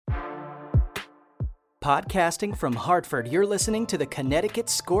Podcasting from Hartford, you're listening to the Connecticut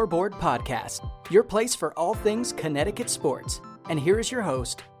Scoreboard Podcast, your place for all things Connecticut sports. And here is your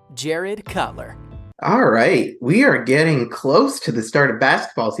host, Jared Cutler. All right, we are getting close to the start of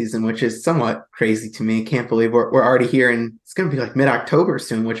basketball season, which is somewhat crazy to me. Can't believe we're already here, and it's going to be like mid-October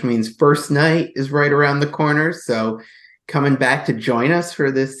soon, which means first night is right around the corner. So coming back to join us for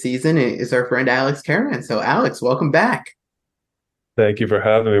this season is our friend Alex Karaban. So Alex, welcome back. Thank you for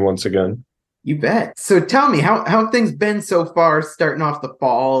having me once again. You bet. So tell me, how have things been so far, starting off the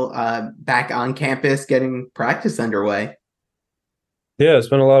fall, back on campus, getting practice underway? Yeah, it's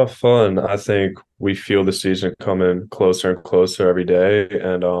been a lot of fun. I think we feel the season coming closer and closer every day,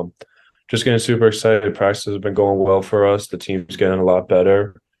 and just getting super excited. Practice has been going well for us. The team's getting a lot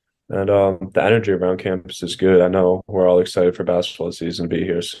better, and the energy around campus is good. I know we're all excited for basketball season to be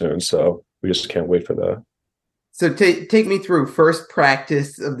here soon, so we just can't wait for that. So take me through first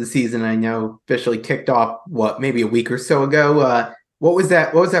practice of the season. I know officially kicked off, maybe a week or so ago. What was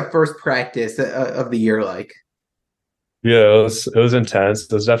that first practice of the year like? Yeah, it was intense.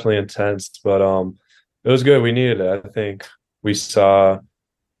 It was definitely intense, but it was good. We needed it. I think we saw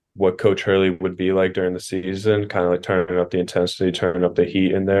what Coach Hurley would be like during the season, kind of like turning up the intensity, turning up the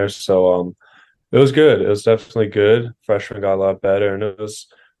heat in there. So it was good. It was definitely good. Freshmen got a lot better, and it was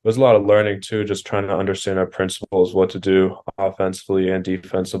a lot of learning too, just trying to understand our principles, what to do offensively and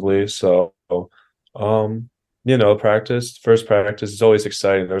defensively. So first practice is always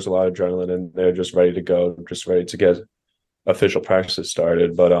exciting. There's a lot of adrenaline in there, just ready to go, just ready to get official practice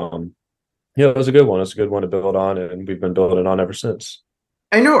started. But it was a good one. It's a good one to build on, and we've been building on ever since.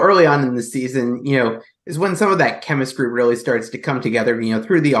 I know early on in the season, is when some of that chemistry really starts to come together,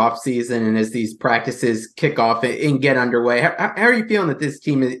 through the off season and as these practices kick off and get underway. How are you feeling that this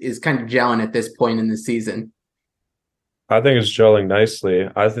team is kind of gelling at this point in the season? I think it's gelling nicely.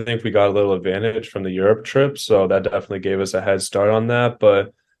 I think we got a little advantage from the Europe trip, so that definitely gave us a head start on that.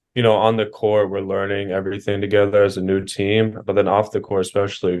 But on the court, we're learning everything together as a new team. But then off the court,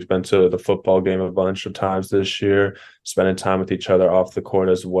 especially, we've been to the football game a bunch of times this year, spending time with each other off the court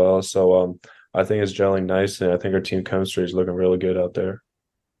as well. So I think it's gelling nicely. I think our team chemistry is looking really good out there.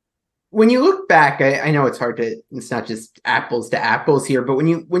 When you look back, I know it's not just apples to apples here, but when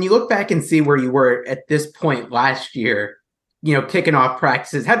you look back and see where you were at this point last year, kicking off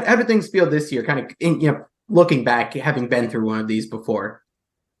practices, how do things feel this year? Kind of, looking back, having been through one of these before.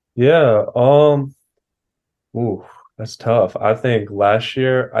 Yeah, that's tough. I think last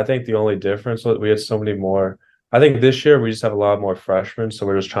year, the only difference was we had so many more. I think this year we just have a lot more freshmen, so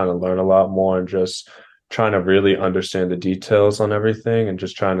we're just trying to learn a lot more and just trying to really understand the details on everything and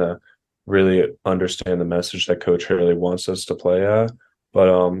just trying to really understand the message that Coach Hurley wants us to play at. But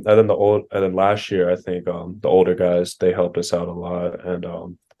and then last year, I think the older guys, they helped us out a lot,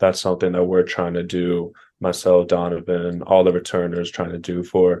 and that's something that we're trying to do. Myself, Donovan, all the returners trying to do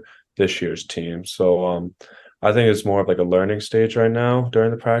for this year's team. So I think it's more of like a learning stage right now during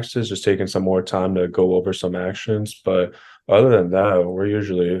the practices, just taking some more time to go over some actions. But other than that, we're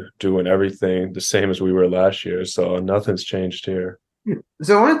usually doing everything the same as we were last year. So nothing's changed here.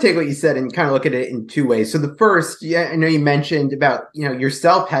 So I want to take what you said and kind of look at it in two ways. So the first, I know you mentioned about,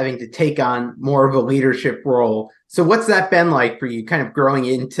 yourself having to take on more of a leadership role. So what's that been like for you, kind of growing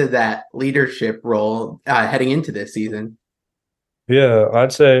into that leadership role heading into this season? Yeah,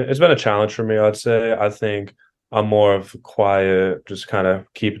 I'd say it's been a challenge for me. I think I'm more of a quiet, just kind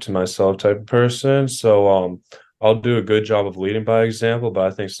of keep it to myself type of person. So I'll do a good job of leading by example, but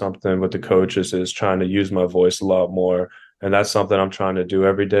I think something with the coaches is trying to use my voice a lot more. And that's something I'm trying to do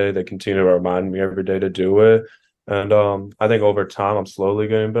every day. They continue to remind me every day to do it. And I think over time, I'm slowly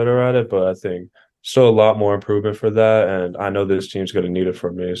getting better at it, but I think still a lot more improvement for that. And I know this team's going to need it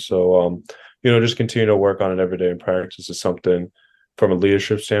from me. So, just continue to work on it every day in practice is something from a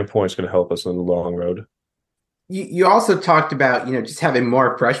leadership standpoint, it's going to help us in the long road. You also talked about, just having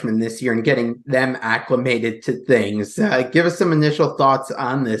more freshmen this year and getting them acclimated to things. Give us some initial thoughts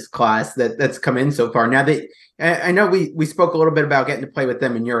on this class that's come in so far. Now that I know we spoke a little bit about getting to play with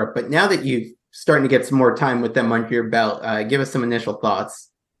them in Europe, but now that you've starting to get some more time with them under your belt, give us some initial thoughts.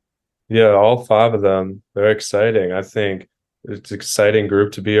 Yeah, all five of them, they're exciting. I think it's an exciting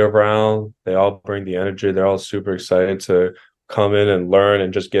group to be around. They all bring the energy. They're all super excited to come in and learn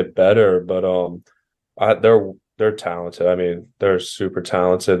and just get better. But they're talented. I mean, they're super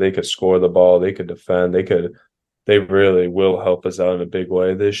talented. They could score the ball. They could defend. They really will help us out in a big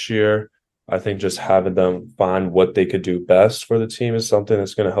way this year. I think just having them find what they could do best for the team is something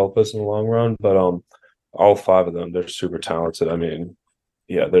that's going to help us in the long run. But all five of them, they're super talented. I mean,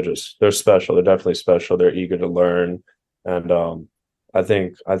 yeah, they're special. They're definitely special. They're eager to learn. And I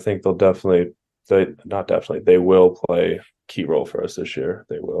think they'll definitely they will play a key role for us this year.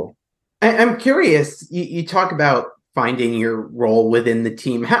 They will. I'm curious, you talk about finding your role within the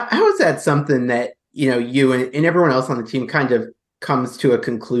team. How is that something that, you and everyone else on the team kind of comes to a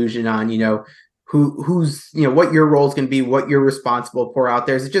conclusion on, who's, what your role is going to be, what you're responsible for out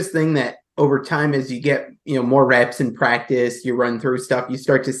there? Is it just thing that over time, as you get, more reps in practice, you run through stuff, you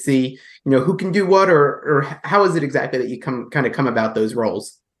start to see, who can do what, or how is it exactly that you come about those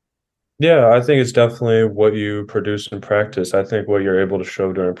roles? Yeah, I think it's definitely what you produce in practice. I think what you're able to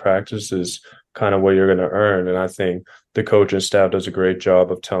show during practice is kind of what you're going to earn. And I think the coaching staff does a great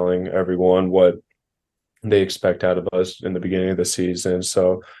job of telling everyone what they expect out of us in the beginning of the season.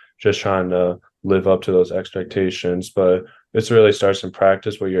 So just trying to live up to those expectations. But it really starts in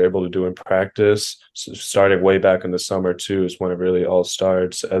practice, what you're able to do in practice. So starting way back in the summer too is when it really all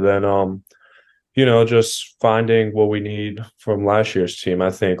starts. And then just finding what we need from last year's team. I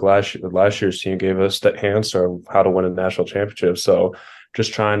think last year's team gave us the answer of how to win a national championship. So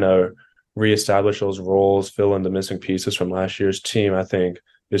just trying to reestablish those roles, fill in the missing pieces from last year's team, I think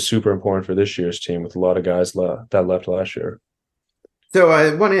is super important for this year's team with a lot of guys that left last year. So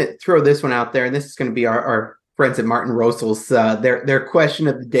I want to throw this one out there, and this is going to be our friends at Martin Rosel's, their question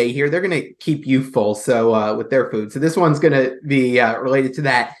of the day here. They're going to keep you full, so with their food. So this one's going to be related to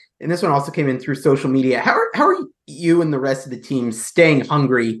that. And this one also came in through social media. How are you and the rest of the team staying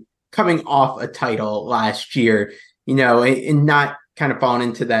hungry coming off a title last year, and not kind of falling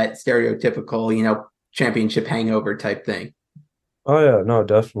into that stereotypical, championship hangover type thing? Oh yeah, no,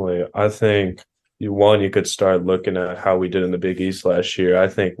 definitely. I think you could start looking at how we did in the Big East last year. I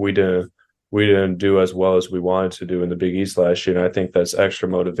think we didn't do as well as we wanted to do in the Big East last year, and I think that's extra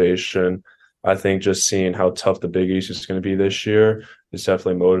motivation. I think just seeing how tough the Big East is going to be this year is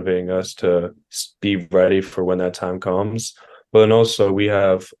definitely motivating us to be ready for when that time comes. But then also we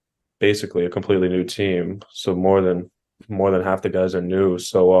have basically a completely new team, so more than half the guys are new.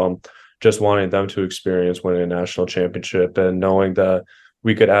 So just wanting them to experience winning a national championship and knowing that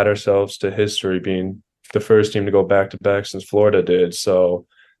we could add ourselves to history, being the first team to go back to back since Florida did. So,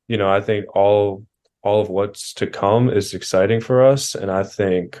 I think all of what's to come is exciting for us, and I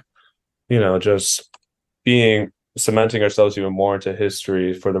think just cementing ourselves even more into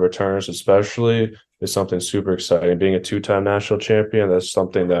history for the returners especially is something super exciting. Being a two-time national champion, that's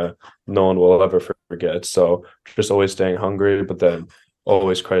something that no one will ever forget. So just always staying hungry, but then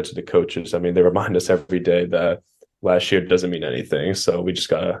always credit to the coaches. I mean, they remind us every day that last year doesn't mean anything. So we've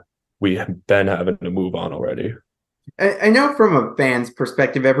been having to move on already. I know from a fan's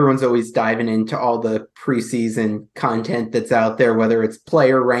perspective, everyone's always diving into all the preseason content that's out there, whether it's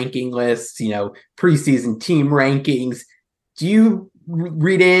player ranking lists, preseason team rankings. Do you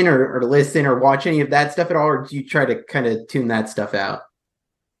read in or listen or watch any of that stuff at all, or do you try to kind of tune that stuff out?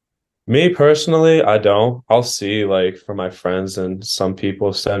 Me personally, I don't. I'll see from my friends, and some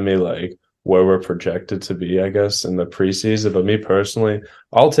people send me where we're projected to be, I guess, in the preseason. But me personally,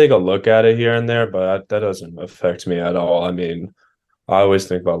 I'll take a look at it here and there, but that doesn't affect me at all. I mean, I always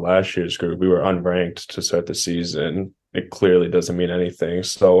think about last year's group. We were unranked to start the season. It clearly doesn't mean anything.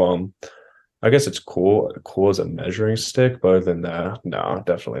 So I guess it's cool as a measuring stick, but other than that, no,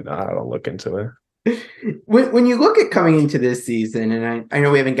 definitely not. I don't look into it. When you look at coming into this season, and I know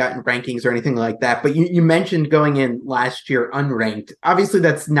we haven't gotten rankings or anything like that, but you mentioned going in last year unranked. Obviously,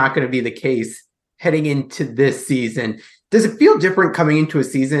 that's not going to be the case heading into this season. Does it feel different coming into a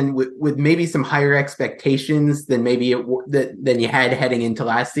season with maybe some higher expectations than than you had heading into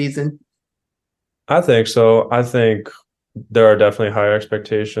last season? I think so. I think there are definitely higher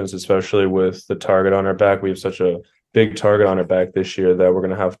expectations, especially with the target on our back. We have such a big target on our back this year that we're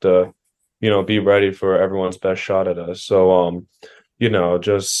going to have to be ready for everyone's best shot at us. So,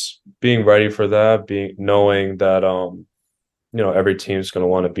 just being ready for that, knowing that, every team's going to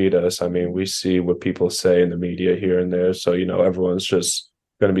want to beat us. I mean, we see what people say in the media here and there. So, everyone's just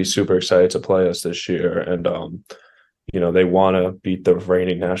going to be super excited to play us this year. And, they want to beat the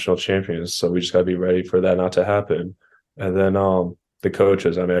reigning national champions. So we just got to be ready for that not to happen. And then the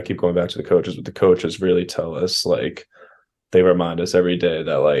coaches, I mean, I keep going back to the coaches, but the coaches really tell us, they remind us every day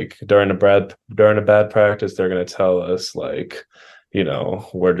that during a bad practice, they're going to tell us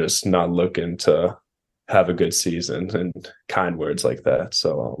we're just not looking to have a good season and kind words like that.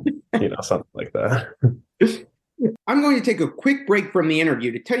 So, something like that. I'm going to take a quick break from the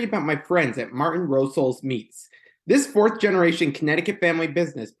interview to tell you about my friends at Martin Rosel's Meats. This fourth-generation Connecticut family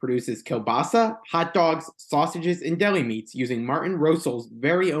business produces kielbasa, hot dogs, sausages, and deli meats using Martin Rosel's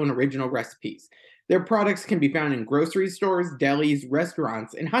very own original recipes. Their products can be found in grocery stores, delis,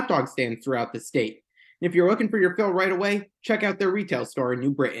 restaurants, and hot dog stands throughout the state. And if you're looking for your fill right away, check out their retail store in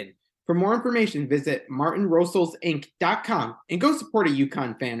New Britain. For more information, visit martinrosselsinc.com and go support a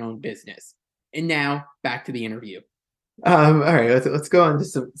UConn fan-owned business. And now, back to the interview. All right, let's go on to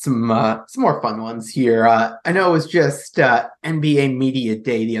some more fun ones here. I know it was just NBA Media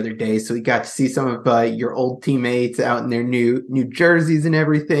Day the other day, so we got to see some of your old teammates out in their new jerseys and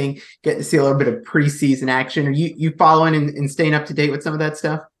everything. Getting to see a little bit of preseason action. Are you following and staying up to date with some of that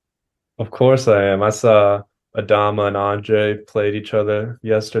stuff? Of course I am. I saw Adama and Andre played each other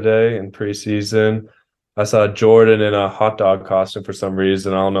yesterday in preseason. I saw Jordan in a hot dog costume for some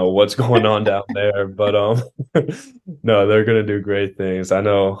reason. I don't know what's going on down there, but no, they're gonna do great things. I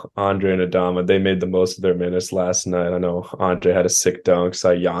know Andre and Adama, they made the most of their minutes last night. I know Andre had a sick dunk,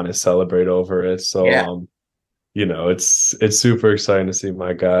 saw Giannis celebrate over it. So Yeah. It's super exciting to see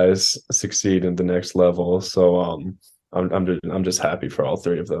my guys succeed in the next level. So I'm just happy for all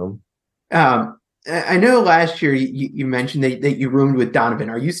three of them. I know last year you mentioned that you roomed with Donovan.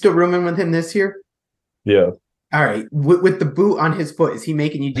 Are you still rooming with him this year? Yeah. All right. With the boot on his foot, is he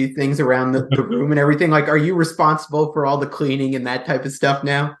making you do things around the room and everything? Like, are you responsible for all the cleaning and that type of stuff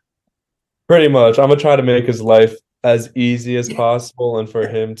now? Pretty much. I'm gonna try to make his life as easy as possible and for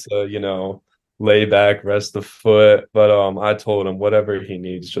him to, lay back, rest the foot. But I told him whatever he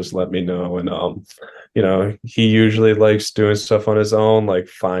needs, just let me know. And he usually likes doing stuff on his own, like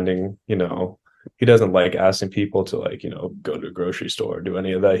finding, he doesn't like asking people to go to a grocery store or do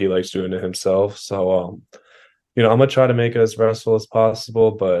any of that. He likes doing it himself. So I'm gonna try to make it as restful as possible,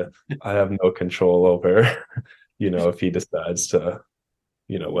 but I have no control over, if he decides to,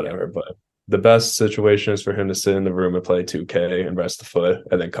 whatever. But the best situation is for him to sit in the room and play 2K and rest the foot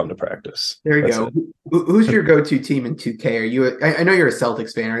and then come to practice. There you That's go. it. Who's your go-to team in 2K? Are you? I know you're a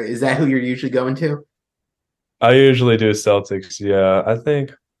Celtics fan. Is that who you're usually going to? I usually do Celtics. Yeah,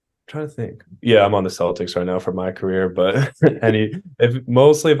 trying to think. Yeah, I'm on the Celtics right now for my career, but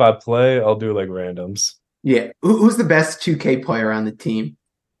if I play, I'll do like randoms. Yeah. Who's the best 2K player on the team?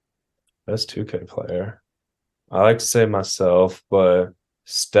 Best 2K player. I like to say myself, but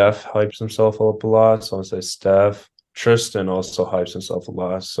Steph hypes himself up a lot. So I'm gonna say Steph. Tristan also hypes himself a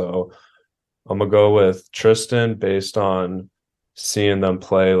lot. So I'm gonna go with Tristan based on seeing them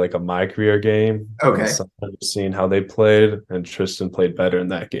play like a my career game. Okay. And sometimes seeing how they played, and Tristan played better in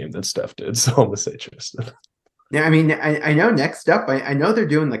that game than Steph did. So I'm gonna say Tristan. Yeah, I mean, I know next up, I know they're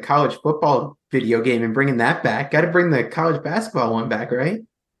doing the college football video game and bringing that back. Got to bring the college basketball one back, right?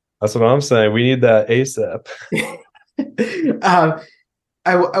 That's what I'm saying. We need that ASAP.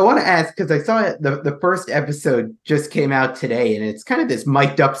 I want to ask because I saw it, the first episode just came out today, and it's kind of this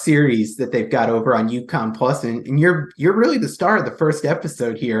mic'd up series that they've got over on UConn Plus, and you're really the star of the first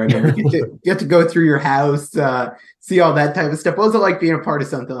episode here. I mean, you get to go through your house, see all that type of stuff. What was it like being a part of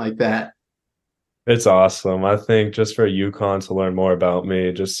something like that? It's awesome. I think just for UConn to learn more about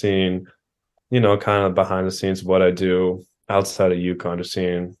me, just seeing, kind of behind the scenes of what I do outside of UConn, just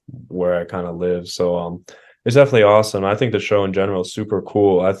seeing where I kind of live. So it's definitely awesome. I think the show in general is super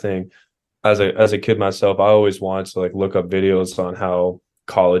cool. I think as a kid myself, I always wanted to like look up videos on how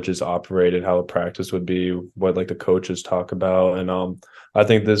colleges operated, how a practice would be, what like the coaches talk about. And I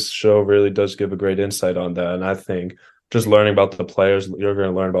think this show really does give a great insight on that. And I think just learning about the players, you're going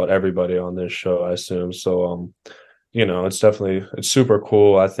to learn about everybody on this show, I assume. So, it's super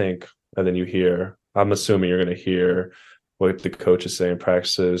cool, I think. And then I'm assuming you're going to hear what the coaches say in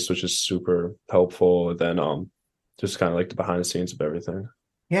practices, which is super helpful. And then just kind of like the behind the scenes of everything.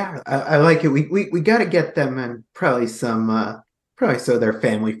 Yeah, I like it. We got to get them and probably probably so they're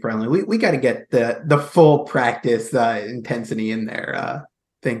family friendly. We got to get the full practice intensity in there. I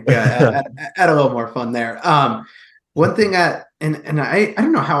think add a little more fun there. One thing, and I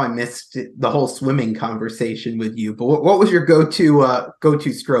don't know how I missed the whole swimming conversation with you, but what was your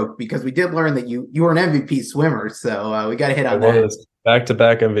go-to stroke? Because we did learn that you were an MVP swimmer, so we got to hit on that.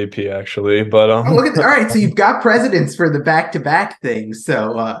 Back-to-back MVP actually, but look at all right. So you've got precedents for the back-to-back thing.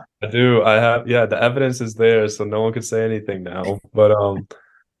 So I do. I have. Yeah, the evidence is there, so no one could say anything now. But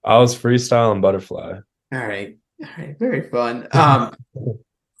I was freestyling butterfly. All right, very fun.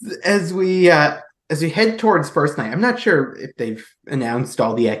 As we head towards first night, I'm not sure if they've announced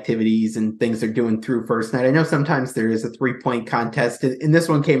all the activities and things they're doing through first night. I know sometimes there is a 3-point contest, and this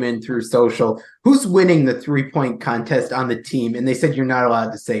one came in through social. Who's winning the 3-point contest on the team? And they said you're not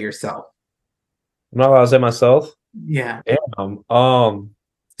allowed to say yourself. I'm not allowed to say myself? Yeah. Damn.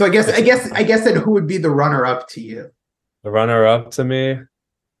 So I guess then who would be the runner-up to you? The runner-up to me?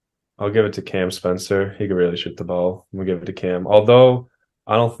 I'll give it to Cam Spencer. He could really shoot the ball. I'm going to give it to Cam. Although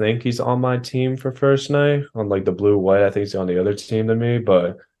I don't think he's on my team for first night on like the blue-white. I think he's on the other team than me,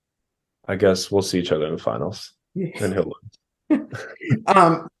 but I guess we'll see each other in the finals and he'll win.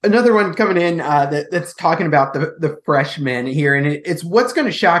 Another one coming in that's talking about the freshmen here, and it's what's going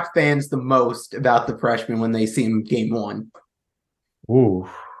to shock fans the most about the freshmen when they see them game one. Ooh, I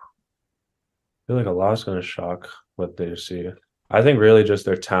feel like a lot's going to shock what they see. I think really just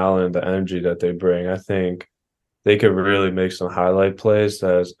their talent, the energy that they bring. I think they could really make some highlight plays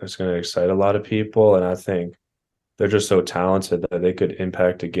that's going to excite a lot of people. And I think they're just so talented that they could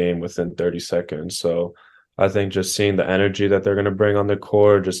impact a game within 30 seconds. So I think just seeing the energy that they're going to bring on the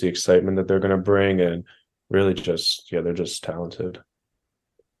court, just the excitement that they're going to bring, and really just, yeah, they're just talented.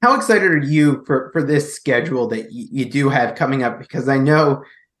 How excited are you for this schedule that you do have coming up? Because I know,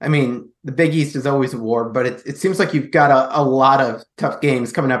 I mean, the Big East is always a war, but it seems like you've got a lot of tough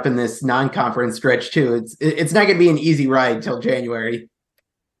games coming up in this non-conference stretch too. It's not going to be an easy ride till January.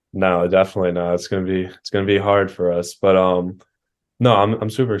 No, definitely not. It's gonna be hard for us. But no, I'm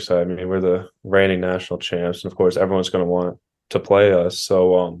super excited. I mean, we're the reigning national champs, and of course everyone's gonna want to play us.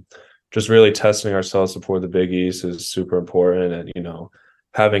 So just really testing ourselves before the Big East is super important. And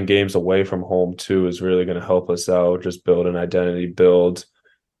having games away from home too is really gonna help us out, just build an identity, build,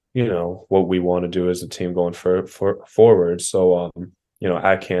 what we want to do as a team going forward. So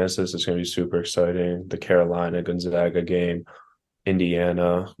at Kansas it's gonna be super exciting. The Carolina Gonzaga game,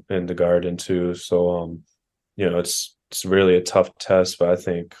 Indiana in the Garden too. So it's really a tough test, but I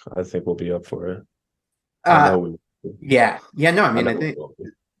think we'll be up for it. I know we will. Yeah. No, I mean, I think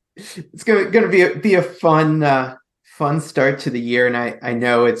it's gonna be a fun start to the year, and I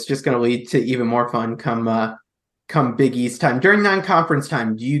know it's just gonna lead to even more fun come Big East time. During non-conference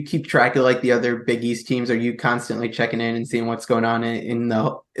time, do you keep track of like the other Big East teams? Are you constantly checking in and seeing what's going on in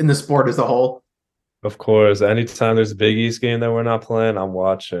the sport as a whole? Of course, anytime there's a Big East game that we're not playing, I'm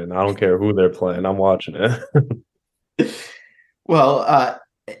watching. I don't care who they're playing, I'm watching it. Well,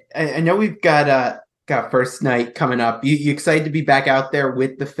 I know we've got first night coming up. You excited to be back out there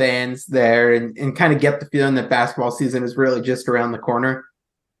with the fans there and kind of get the feeling that basketball season is really just around the corner?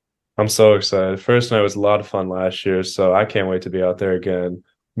 I'm so excited. First night was a lot of fun last year, so I can't wait to be out there again.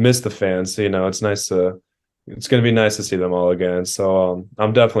 Miss the fans, it's going to be nice to see them all again. So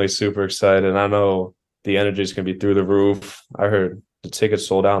I'm definitely super excited. And I know the energy is going to be through the roof. I heard the tickets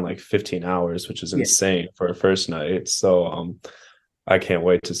sold out in like 15 hours, which is insane for a first night. So I can't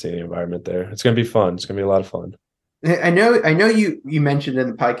wait to see the environment there. It's going to be fun. It's going to be a lot of fun. I know you mentioned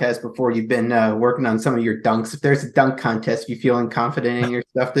in the podcast before you've been working on some of your dunks. If there's a dunk contest, you feeling confident in your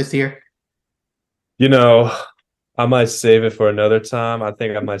stuff this year? I might save it for another time. I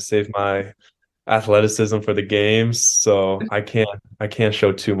think I might save my athleticism for the games, so I can't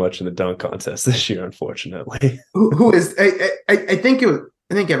show too much in the dunk contest this year, unfortunately. Who is? I think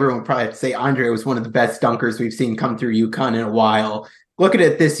everyone would probably have to say Andre was one of the best dunkers we've seen come through UConn in a while. Looking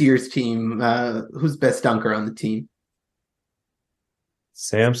at this year's team, who's best dunker on the team?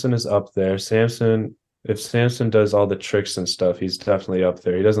 Samson is up there. If Samson does all the tricks and stuff, he's definitely up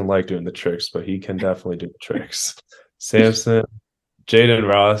there. He doesn't like doing the tricks, but he can definitely do the tricks. Samson.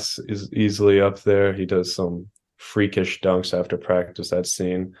 Jaden Ross is easily up there. He does some freakish dunks after practice I've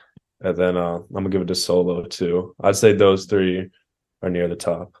seen. And then I'm going to give it to Solo too. I'd say those three are near the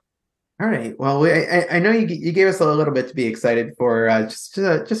top. All right. Well, I know you gave us a little bit to be excited for. Just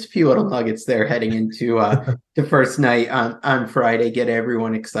a few little nuggets there heading into the first night on Friday. Get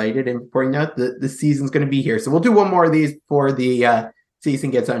everyone excited, and before you know it, the season's going to be here. So we'll do one more of these before the season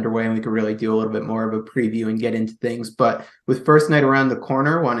gets underway, and we can really do a little bit more of a preview and get into things. But with first night around the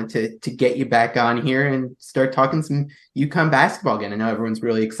corner, wanted to get you back on here and start talking some UConn basketball again. I know everyone's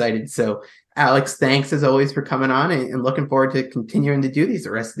really excited. So Alex, thanks as always for coming on, and looking forward to continuing to do these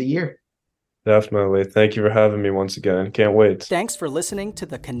the rest of the year. Definitely. Thank you for having me once again. Can't wait. Thanks for listening to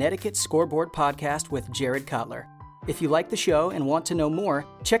the Connecticut Scoreboard Podcast with Jared Cutler. If you like the show and want to know more,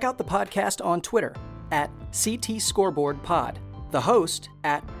 check out the podcast on Twitter at CT Scoreboard Pod, the host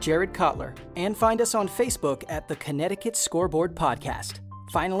at Jared Cutler, and find us on Facebook at the Connecticut Scoreboard Podcast.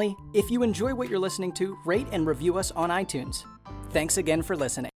 Finally, if you enjoy what you're listening to, rate and review us on iTunes. Thanks again for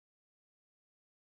listening.